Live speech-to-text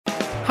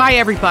Hi,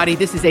 everybody.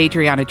 This is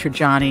Adriana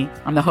Trajani.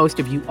 I'm the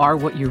host of You Are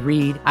What You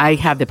Read. I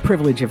have the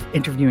privilege of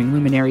interviewing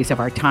luminaries of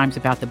our times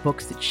about the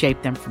books that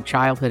shaped them from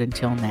childhood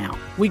until now.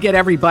 We get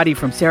everybody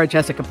from Sarah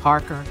Jessica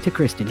Parker to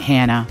Kristen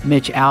Hanna,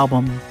 Mitch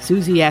Albom,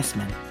 Susie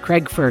Essman,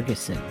 Craig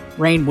Ferguson,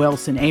 Rainn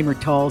Wilson, Amor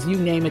Tolls, you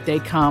name it, they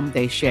come,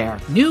 they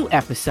share. New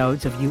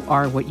episodes of You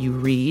Are What You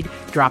Read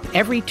drop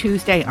every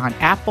Tuesday on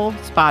Apple,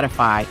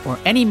 Spotify, or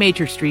any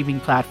major streaming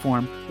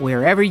platform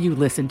wherever you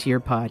listen to your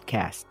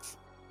podcasts.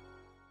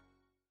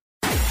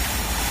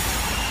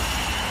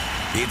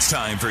 It's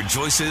time for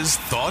Joyce's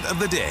Thought of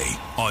the Day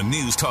on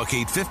News Talk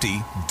 850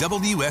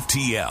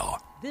 WFTL.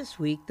 This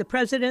week, the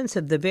presidents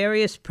of the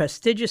various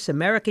prestigious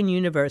American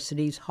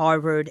universities,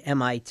 Harvard,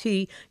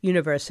 MIT,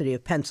 University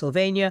of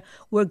Pennsylvania,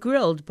 were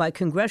grilled by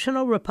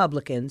congressional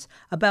Republicans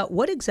about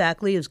what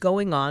exactly is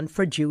going on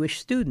for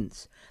Jewish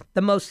students.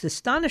 The most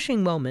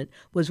astonishing moment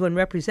was when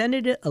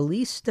Representative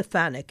Elise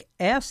Stefanik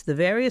asked the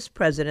various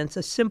presidents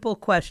a simple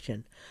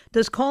question.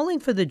 Does calling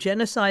for the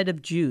genocide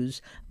of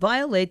Jews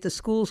violate the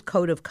school's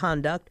code of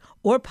conduct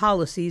or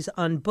policies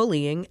on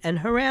bullying and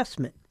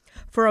harassment?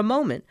 For a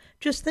moment,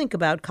 just think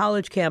about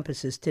college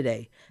campuses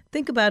today.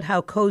 Think about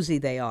how cozy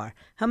they are,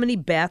 how many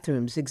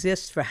bathrooms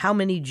exist for how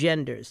many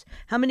genders,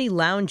 how many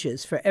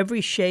lounges for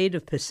every shade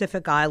of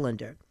Pacific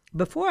Islander.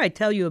 Before I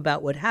tell you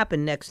about what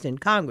happened next in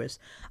Congress,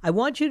 I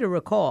want you to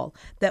recall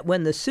that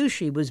when the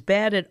sushi was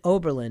bad at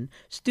Oberlin,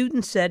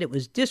 students said it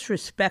was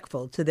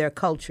disrespectful to their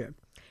culture.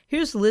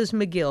 Here's Liz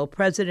McGill,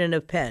 president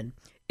of Penn.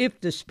 If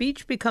the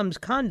speech becomes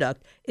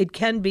conduct, it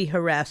can be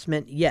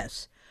harassment,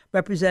 yes.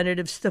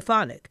 Representative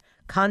Stefanik.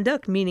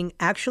 Conduct meaning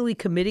actually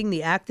committing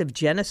the act of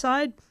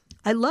genocide?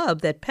 I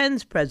love that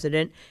Penn's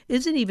president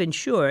isn't even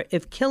sure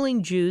if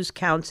killing Jews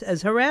counts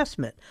as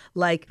harassment.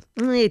 Like,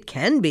 it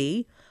can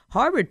be.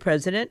 Harvard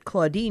president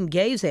Claudine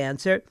Gay's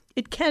answer,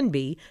 it can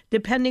be,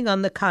 depending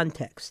on the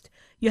context.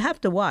 You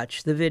have to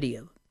watch the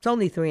video. It's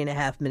only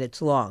 3.5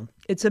 minutes long.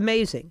 It's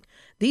amazing.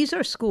 These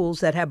are schools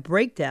that have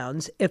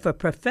breakdowns if a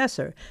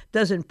professor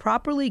doesn't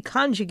properly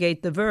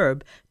conjugate the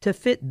verb to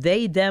fit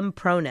they-them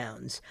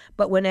pronouns.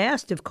 But when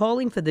asked if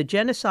calling for the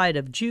genocide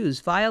of Jews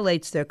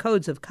violates their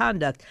codes of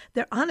conduct,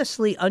 they're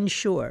honestly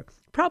unsure.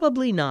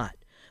 Probably not.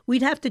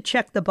 We'd have to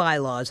check the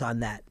bylaws on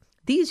that.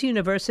 These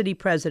university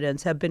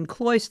presidents have been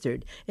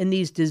cloistered in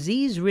these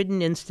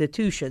disease-ridden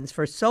institutions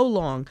for so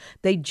long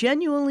they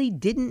genuinely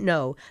didn't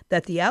know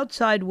that the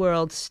outside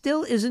world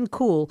still isn't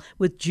cool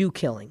with Jew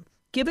killing.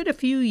 Give it a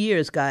few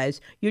years, guys.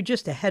 You're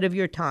just ahead of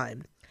your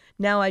time.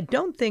 Now, I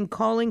don't think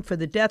calling for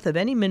the death of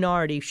any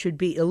minority should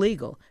be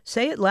illegal.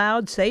 Say it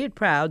loud, say it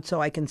proud,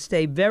 so I can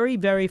stay very,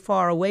 very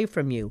far away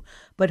from you.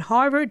 But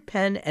Harvard,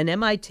 Penn, and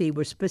MIT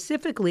were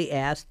specifically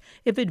asked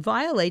if it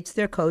violates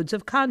their codes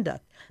of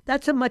conduct.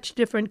 That's a much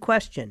different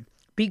question.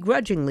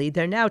 Begrudgingly,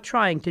 they're now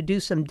trying to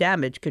do some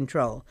damage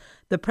control.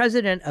 The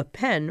president of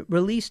Penn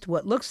released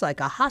what looks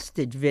like a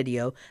hostage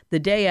video the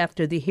day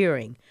after the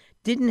hearing.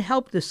 Didn't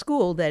help the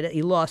school that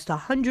he lost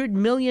 $100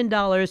 million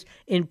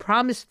in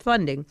promised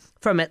funding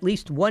from at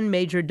least one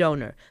major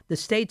donor. The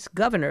state's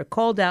governor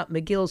called out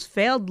McGill's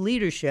failed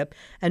leadership,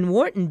 and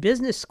Wharton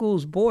Business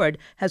School's board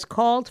has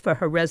called for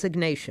her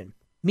resignation.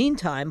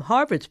 Meantime,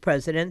 Harvard's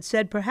president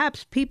said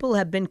perhaps people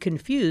have been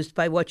confused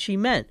by what she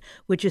meant,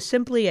 which is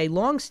simply a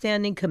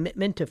long-standing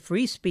commitment to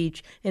free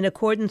speech in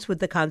accordance with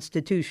the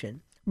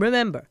Constitution.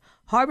 Remember,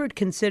 Harvard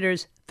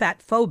considers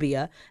fat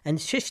phobia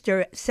and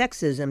shifter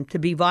sexism to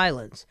be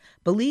violence.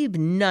 Believe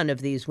none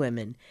of these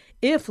women.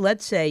 If,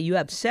 let's say, you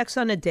have sex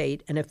on a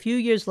date and a few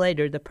years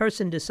later the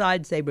person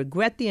decides they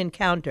regret the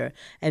encounter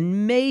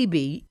and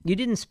maybe you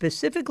didn't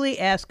specifically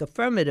ask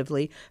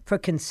affirmatively for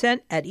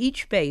consent at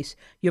each base,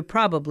 you're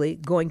probably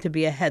going to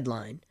be a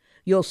headline.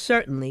 You'll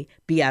certainly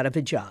be out of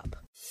a job.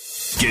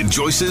 Get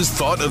Joyce's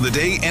Thought of the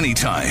Day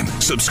anytime.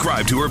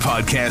 Subscribe to her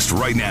podcast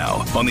right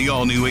now on the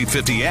all-new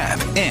 850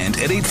 app and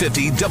at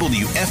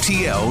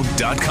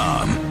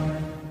 850WFTL.com.